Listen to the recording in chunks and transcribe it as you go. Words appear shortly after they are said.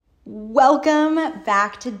Welcome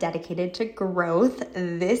back to Dedicated to Growth.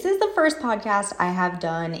 This is the first podcast I have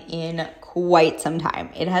done in quite some time.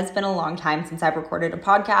 It has been a long time since I've recorded a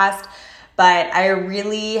podcast, but I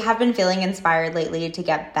really have been feeling inspired lately to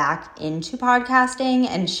get back into podcasting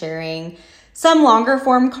and sharing some longer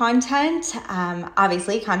form content.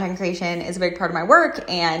 Obviously, content creation is a big part of my work,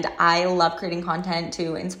 and I love creating content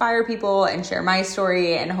to inspire people and share my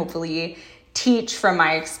story and hopefully teach from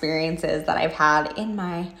my experiences that I've had in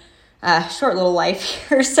my short little life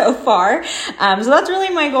here so far. So that's really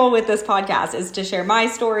my goal with this podcast, is to share my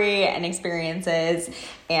story and experiences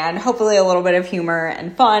and hopefully a little bit of humor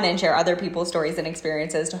and fun, and share other people's stories and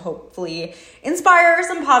experiences to hopefully inspire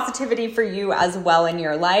some positivity for you as well in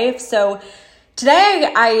your life. So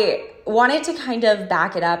today I wanted to kind of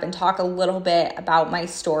back it up and talk a little bit about my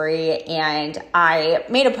story. And I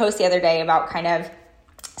made a post the other day about kind of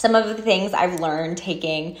some of the things I've learned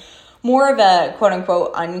taking more of a quote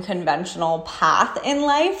unquote unconventional path in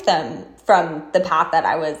life than from the path that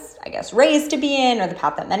I was, I guess, raised to be in, or the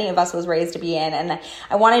path that many of us was raised to be in. And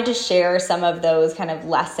I wanted to share some of those kind of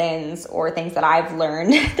lessons or things that I've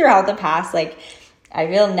learned throughout the past, like I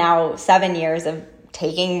feel now 7 years of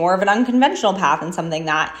taking more of an unconventional path, and something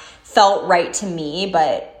that felt right to me,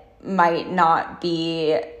 but might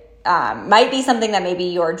be something that maybe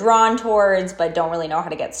you're drawn towards, but don't really know how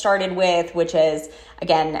to get started with, which is,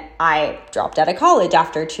 again, I dropped out of college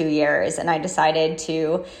after 2 years, and I decided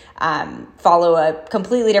to follow a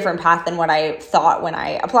completely different path than what I thought when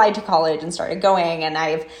I applied to college and started going. And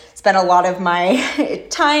I've spent a lot of my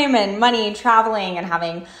time and money traveling and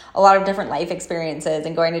having a lot of different life experiences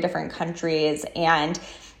and going to different countries. And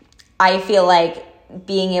I feel like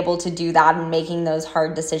being able to do that and making those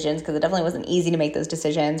hard decisions, because it definitely wasn't easy to make those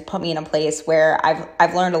decisions, put me in a place where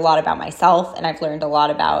I've learned a lot about myself, and I've learned a lot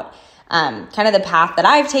about kind of the path that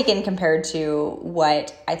I've taken compared to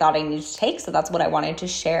what I thought I needed to take. So that's what I wanted to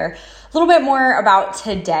share a little bit more about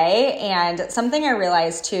today. And something I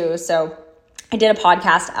realized too, so I did a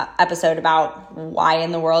podcast episode about why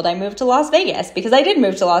in the world I moved to Las Vegas, because I did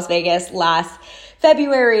move to Las Vegas last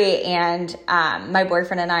February, and my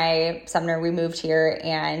boyfriend and I, Sumner, we moved here,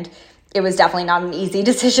 and it was definitely not an easy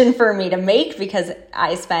decision for me to make, because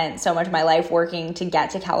I spent so much of my life working to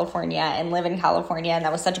get to California and live in California, and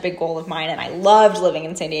that was such a big goal of mine, and I loved living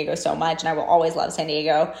in San Diego so much, and I will always love San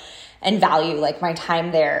Diego and value like my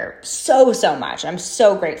time there so much. I'm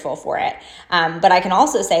so grateful for it. But I can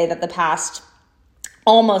also say that the past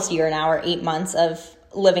almost year now, or 8 months of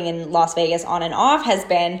living in Las Vegas on and off has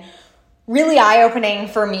been really eye-opening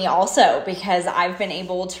for me also, because I've been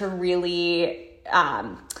able to really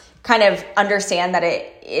kind of understand that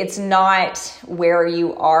it's not where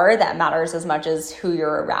you are that matters as much as who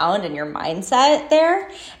you're around and your mindset there.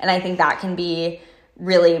 And I think that can be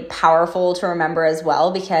really powerful to remember as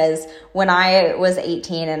well, because when I was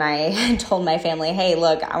 18 and I told my family, hey,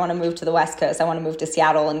 look, I want to move to the West Coast, I want to move to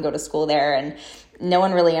Seattle and go to school there, and no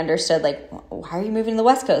one really understood, like, why are you moving to the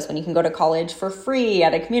West Coast when you can go to college for free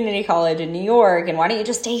at a community college in New York? And why don't you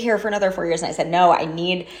just stay here for another 4 years? And I said, no, I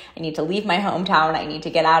need to leave my hometown. I need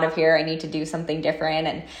to get out of here. I need to do something different.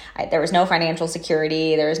 And there was no financial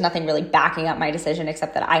security. There was nothing really backing up my decision,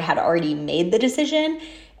 except that I had already made the decision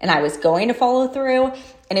and I was going to follow through.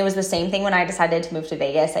 And it was the same thing when I decided to move to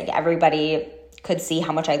Vegas. Like, everybody could see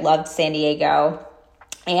how much I loved San Diego.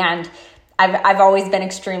 And I've always been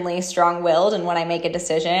extremely strong-willed, and when I make a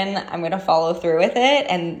decision, I'm going to follow through with it.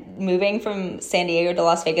 And moving from San Diego to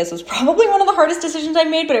Las Vegas was probably one of the hardest decisions I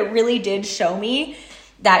made, but it really did show me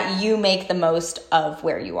that you make the most of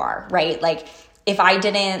where you are, right? Like, if I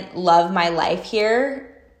didn't love my life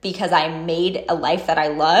here because I made a life that I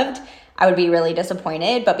loved, I would be really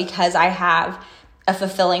disappointed. But because I have a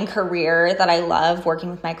fulfilling career that I love,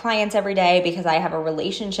 working with my clients every day, because I have a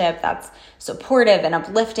relationship that's supportive and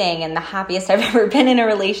uplifting and the happiest I've ever been in a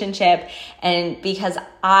relationship, and because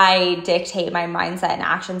I dictate my mindset and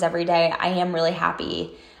actions every day, I am really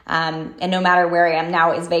happy. And no matter where I am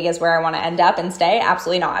now, is Vegas where I want to end up and stay?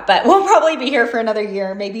 Absolutely not. But we'll probably be here for another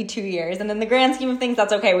year, maybe 2 years. And in the grand scheme of things,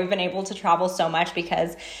 that's okay. We've been able to travel so much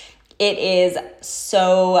because it is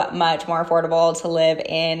so much more affordable to live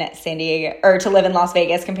in San Diego, or to live in Las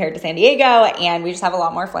Vegas compared to San Diego. And we just have a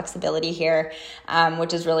lot more flexibility here,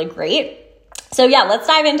 which is really great. So yeah, let's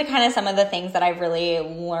dive into kind of some of the things that I've really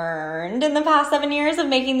learned in the past 7 years of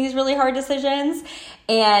making these really hard decisions.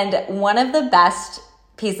 And one of the best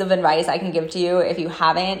pieces of advice I can give to you, if you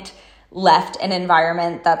haven't left an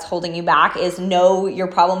environment that's holding you back, is know your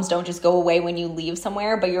problems don't just go away when you leave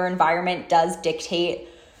somewhere, but your environment does dictate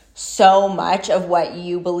so much of what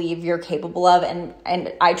you believe you're capable of,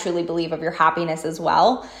 and I truly believe of your happiness as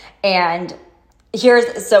well. And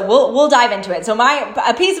we'll dive into it. So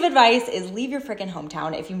a piece of advice is leave your freaking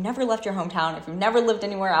hometown. If you've never left your hometown, if you've never lived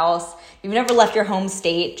anywhere else, if you've never left your home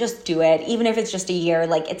state, just do it. Even if it's just a year,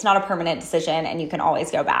 like it's not a permanent decision and you can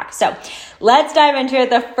always go back. So let's dive into it.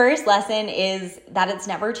 The first lesson is that it's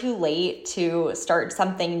never too late to start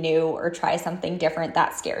something new or try something different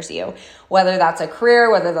that scares you. Whether that's a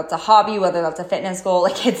career, whether that's a hobby, whether that's a fitness goal,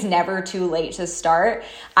 like it's never too late to start.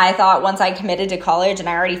 I thought once I committed to college and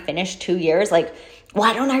I already finished 2 years, like,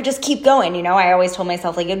 why don't I just keep going? You know, I always told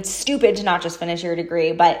myself like it's stupid to not just finish your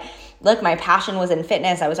degree, but look, my passion was in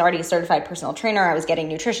fitness. I was already a certified personal trainer. I was getting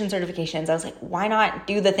nutrition certifications. I was like, why not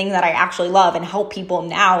do the thing that I actually love and help people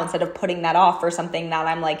now instead of putting that off for something that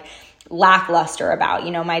I'm like lackluster about?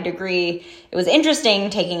 You know, my degree, it was interesting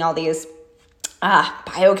taking all these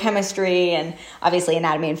biochemistry and obviously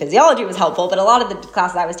anatomy and physiology was helpful, but a lot of the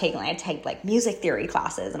classes I was taking, I take like music theory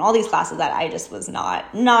classes and all these classes that I just was not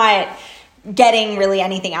getting really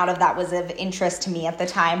anything out of that was of interest to me at the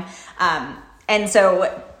time. And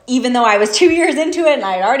so even though I was 2 years into it and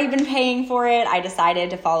I had already been paying for it, I decided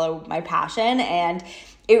to follow my passion. And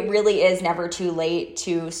it really is never too late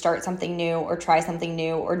to start something new or try something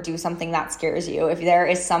new or do something that scares you. If there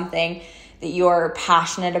is something that you're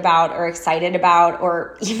passionate about or excited about,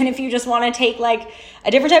 or even if you just want to take like a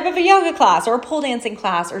different type of a yoga class or a pole dancing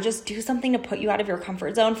class or just do something to put you out of your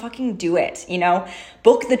comfort zone, fucking do it, you know,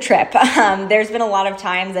 book the trip. There's been a lot of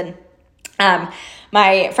times and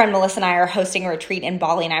my friend Melissa and I are hosting a retreat in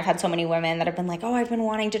Bali, and I've had so many women that have been like, oh, I've been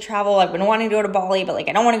wanting to travel. I've been wanting to go to Bali, but like,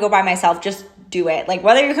 I don't want to go by myself. Just do it. Like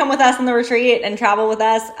whether you come with us on the retreat and travel with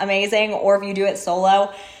us, amazing. Or if you do it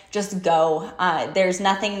solo, just go. There's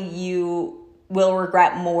nothing you will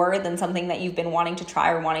regret more than something that you've been wanting to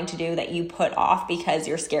try or wanting to do that you put off because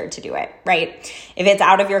you're scared to do it, right? If it's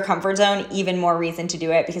out of your comfort zone, even more reason to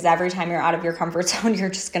do it, because every time you're out of your comfort zone, you're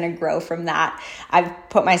just going to grow from that. I've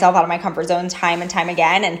put myself out of my comfort zone time and time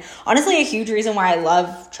again. And honestly, a huge reason why I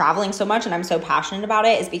love traveling so much and I'm so passionate about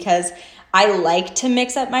it is because I like to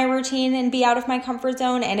mix up my routine and be out of my comfort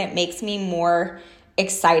zone, and it makes me more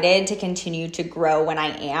excited to continue to grow when I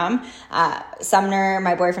am. Sumner,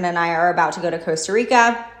 my boyfriend, and I are about to go to Costa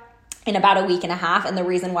Rica in about a week and a half. And the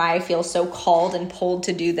reason why I feel so called and pulled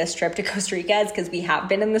to do this trip to Costa Rica is because we have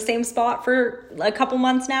been in the same spot for a couple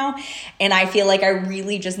months now. And I feel like I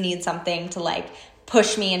really just need something to like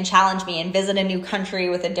push me and challenge me and visit a new country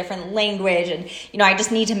with a different language. And, you know, I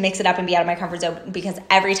just need to mix it up and be out of my comfort zone, because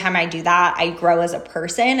every time I do that, I grow as a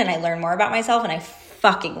person and I learn more about myself, and I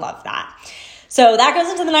fucking love that. So that goes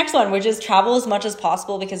into the next one, which is travel as much as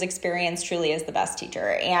possible, because experience truly is the best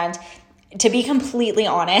teacher. And to be completely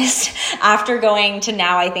honest, after going to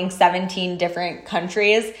now, I think 17 different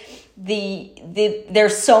countries,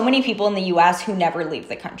 there's so many people in the US who never leave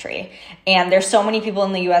the country. And there's so many people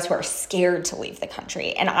in the US who are scared to leave the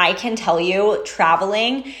country. And I can tell you,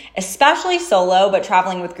 traveling, especially solo, but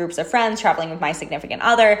traveling with groups of friends, traveling with my significant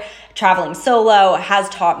other, traveling solo has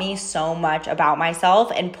taught me so much about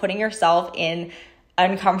myself, and putting yourself in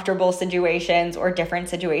uncomfortable situations or different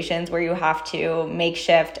situations where you have to make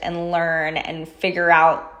shift and learn and figure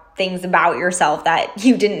out things about yourself that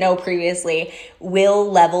you didn't know previously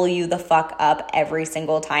will level you the fuck up every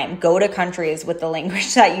single time. Go to countries with the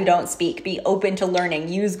language that you don't speak. Be open to learning.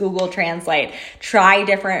 Use Google Translate. Try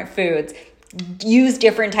different foods. Use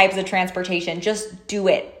different types of transportation. Just do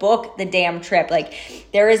it. Book the damn trip. Like,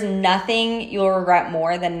 there is nothing you'll regret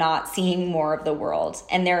more than not seeing more of the world.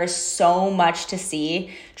 And there is so much to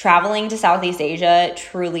see. Traveling to Southeast Asia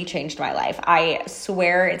truly changed my life. I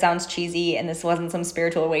swear it sounds cheesy and this wasn't some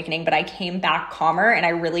spiritual awakening, but I came back calmer, and I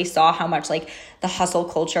really saw how much like the hustle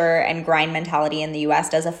culture and grind mentality in the US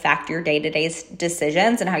does affect your day-to-day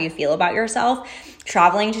decisions and how you feel about yourself.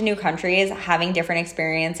 Traveling to new countries, having different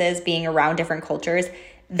experiences, being around different cultures,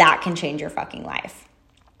 that can change your fucking life.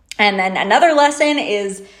 And then another lesson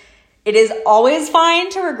is, it is always fine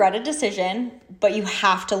to regret a decision, but you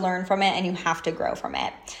have to learn from it and you have to grow from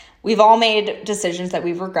it. We've all made decisions that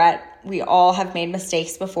we regret. We all have made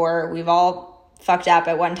mistakes before. We've all fucked up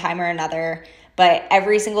at one time or another. But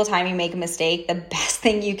every single time you make a mistake, the best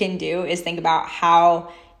thing you can do is think about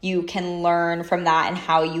how you can learn from that and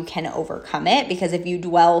how you can overcome it. Because if you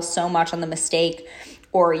dwell so much on the mistake,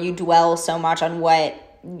 or you dwell so much on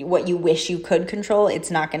what you wish you could control, it's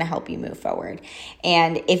not going to help you move forward.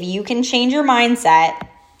 And if you can change your mindset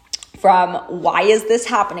from why is this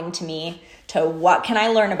happening to me to what can I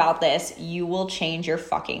learn about this, you will change your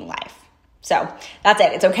fucking life. So that's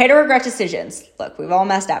it. It's okay to regret decisions. Look, we've all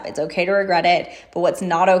messed up. It's okay to regret it. But what's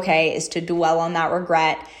not okay is to dwell on that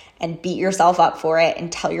regret and beat yourself up for it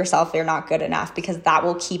and tell yourself you're not good enough, because that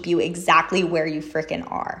will keep you exactly where you freaking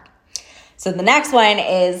are. So the next one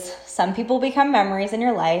is some people become memories in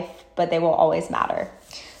your life, but they will always matter.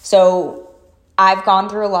 So I've gone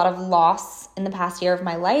through a lot of loss in the past year of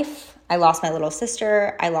my life. I lost my little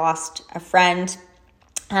sister. I lost a friend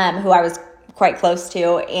who I was quite close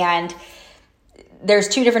to. And there's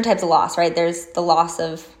two different types of loss, right? There's the loss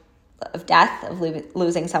of death, of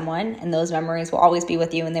losing someone, and those memories will always be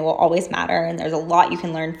with you and they will always matter. And there's a lot you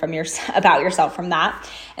can learn from about yourself from that.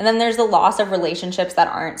 And then there's the loss of relationships that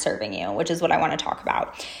aren't serving you, which is what I want to talk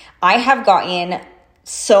about. I have gotten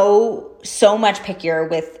so much pickier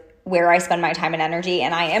with where I spend my time and energy.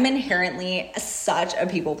 And I am inherently such a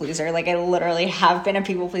people pleaser. Like I literally have been a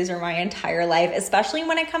people pleaser my entire life, especially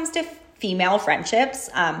when it comes to female friendships.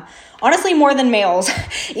 Honestly, more than males,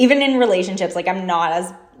 even in relationships. Like I'm not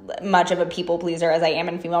as much of a people pleaser as I am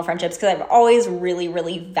in female friendships because I've always really,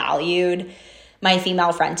 really valued my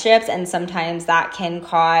female friendships. And sometimes that can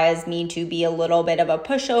cause me to be a little bit of a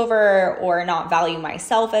pushover or not value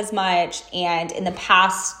myself as much. And in the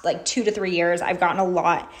past, like 2 to 3 years, I've gotten a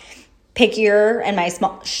lot pickier and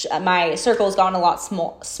my circle's gotten a lot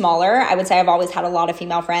smaller. I would say I've always had a lot of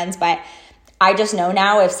female friends, but I just know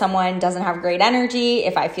now if someone doesn't have great energy,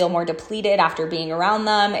 if I feel more depleted after being around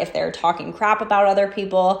them, if they're talking crap about other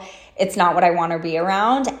people, it's not what I want to be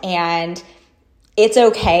around. And it's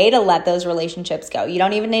okay to let those relationships go. You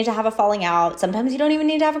don't even need to have a falling out. Sometimes you don't even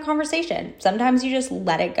need to have a conversation. Sometimes you just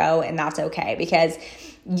let it go, and that's okay because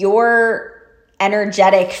your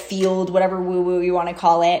energetic field, whatever woo-woo you want to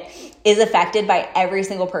call it, is affected by every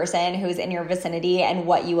single person who's in your vicinity and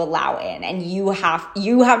what you allow in. And you have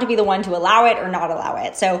to be the one to allow it or not allow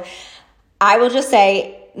it. So I will just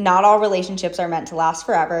say not all relationships are meant to last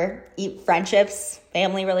forever. Friendships,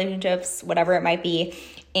 family relationships, whatever it might be.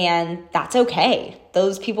 And that's okay.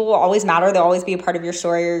 Those people will always matter. They'll always be a part of your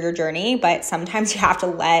story or your journey. But sometimes you have to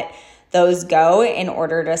let those go in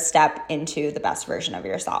order to step into the best version of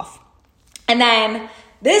yourself. And then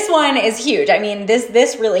this one is huge. I mean,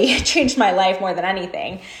 this really changed my life more than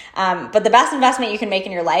anything. But the best investment you can make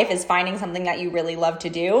in your life is finding something that you really love to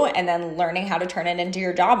do and then learning how to turn it into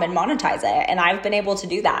your job and monetize it. And I've been able to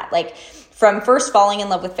do that. Like from first falling in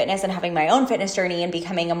love with fitness and having my own fitness journey and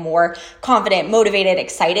becoming a more confident, motivated,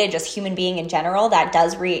 excited, just human being in general that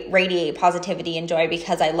does radiate positivity and joy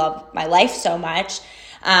because I love my life so much,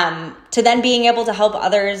 to then being able to help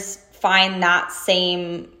others find that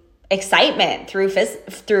same excitement through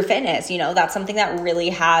fitness. You know, that's something that really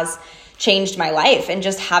has changed my life. And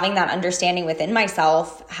just having that understanding within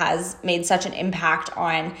myself has made such an impact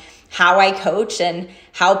on how I coach and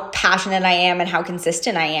how passionate I am and how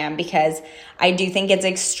consistent I am, because I do think it's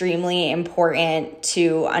extremely important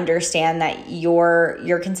to understand that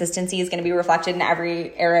your consistency is going to be reflected in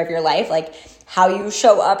every area of your life. Like how you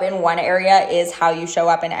show up in one area is how you show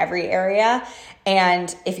up in every area.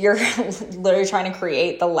 And if you're literally trying to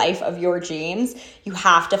create the life of your dreams, you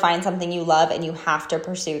have to find something you love and you have to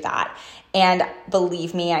pursue that. And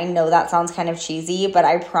believe me, I know that sounds kind of cheesy, but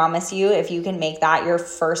I promise you, if you can make that your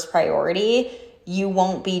first priority, you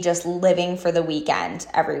won't be just living for the weekend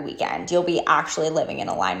every weekend. You'll be actually living in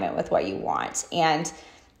alignment with what you want. And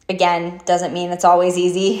again, doesn't mean it's always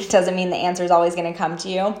easy. Doesn't mean the answer is always going to come to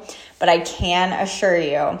you. But I can assure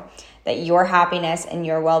you that your happiness and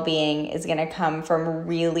your well-being is going to come from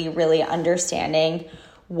really, really understanding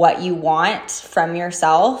what you want from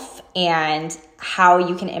yourself and how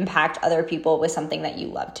you can impact other people with something that you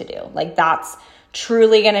love to do. Like that's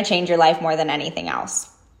truly going to change your life more than anything else.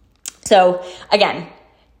 So again,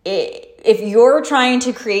 if you're trying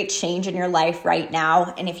to create change in your life right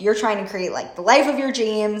now, and if you're trying to create like the life of your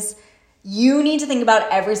dreams, you need to think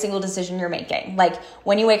about every single decision you're making. Like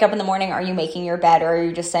when you wake up in the morning, are you making your bed, or are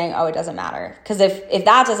you just saying, oh, it doesn't matter? Because if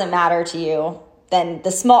that doesn't matter to you, then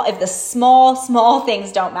if the small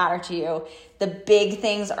things don't matter to you, the big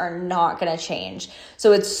things are not going to change.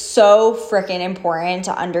 So it's so freaking important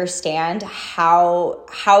to understand how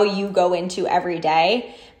you go into every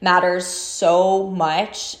day matters so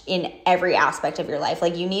much in every aspect of your life.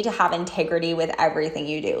 Like you need to have integrity with everything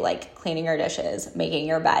you do, like cleaning your dishes, making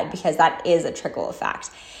your bed, because that is a trickle effect.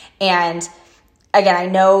 And again, I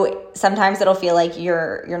know sometimes it'll feel like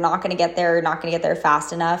you're not going to get there, not going to get there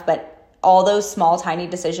fast enough, but all those small, tiny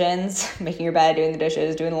decisions, making your bed, doing the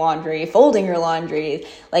dishes, doing the laundry, folding your laundry,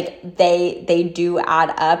 like they do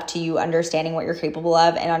add up to you understanding what you're capable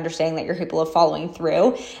of and understanding that you're capable of following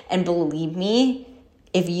through. And believe me,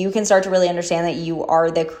 if you can start to really understand that you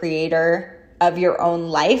are the creator of your own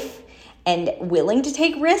life and willing to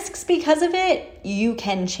take risks because of it, you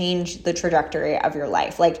can change the trajectory of your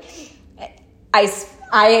life. Like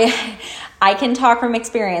I can talk from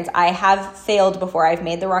experience. I have failed before. I've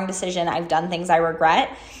made the wrong decision. I've done things I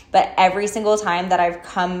regret. But every single time that I've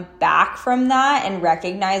come back from that and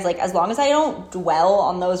recognized, like, as long as I don't dwell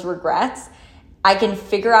on those regrets, I can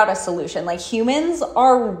figure out a solution. Like, humans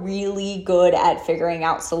are really good at figuring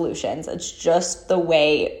out solutions. It's just the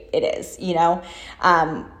way it is, you know?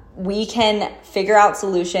 We can figure out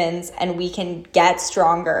solutions and we can get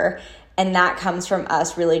stronger. And that comes from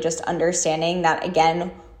us really just understanding that,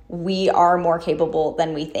 again, we are more capable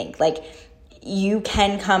than we think. Like, you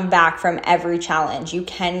can come back from every challenge. You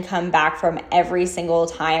can come back from every single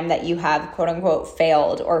time that you have, quote unquote,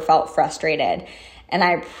 failed or felt frustrated. And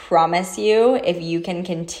I promise you, if you can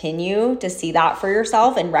continue to see that for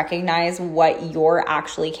yourself and recognize what you're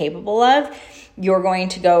actually capable of, you're going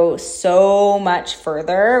to go so much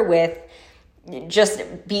further with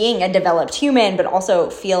just being a developed human, but also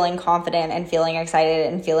feeling confident and feeling excited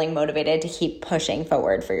and feeling motivated to keep pushing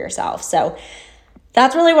forward for yourself. So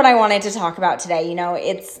that's really what I wanted to talk about today. You know,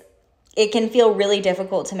 it can feel really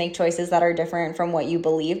difficult to make choices that are different from what you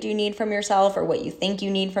believed you need from yourself or what you think you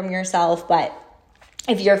need from yourself. But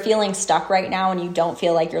if you're feeling stuck right now and you don't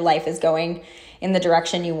feel like your life is going in the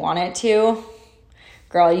direction you want it to,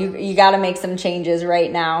 girl, you got to make some changes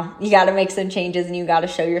right now. You got to make some changes and you got to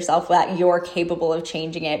show yourself that you're capable of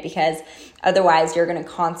changing it, because otherwise you're going to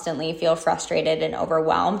constantly feel frustrated and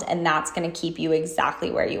overwhelmed, and that's going to keep you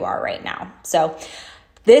exactly where you are right now. So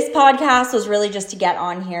this podcast was really just to get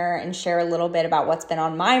on here and share a little bit about what's been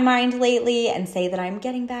on my mind lately and say that I'm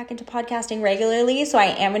getting back into podcasting regularly. So I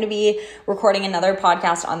am going to be recording another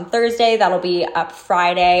podcast on Thursday. That'll be up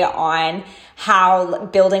Friday on how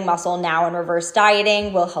building muscle now and reverse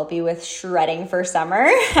dieting will help you with shredding for summer.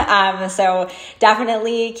 So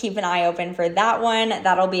definitely keep an eye open for that one.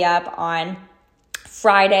 That'll be up on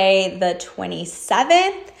Friday the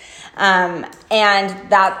 27th.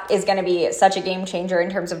 And that is going to be such a game changer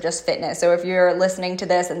in terms of just fitness. So if you're listening to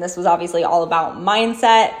this and this was obviously all about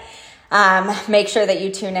mindset, make sure that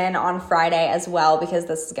you tune in on Friday as well, because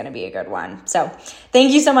this is going to be a good one. So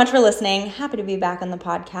thank you so much for listening. Happy to be back on the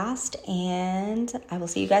podcast, and I will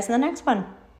see you guys in the next one.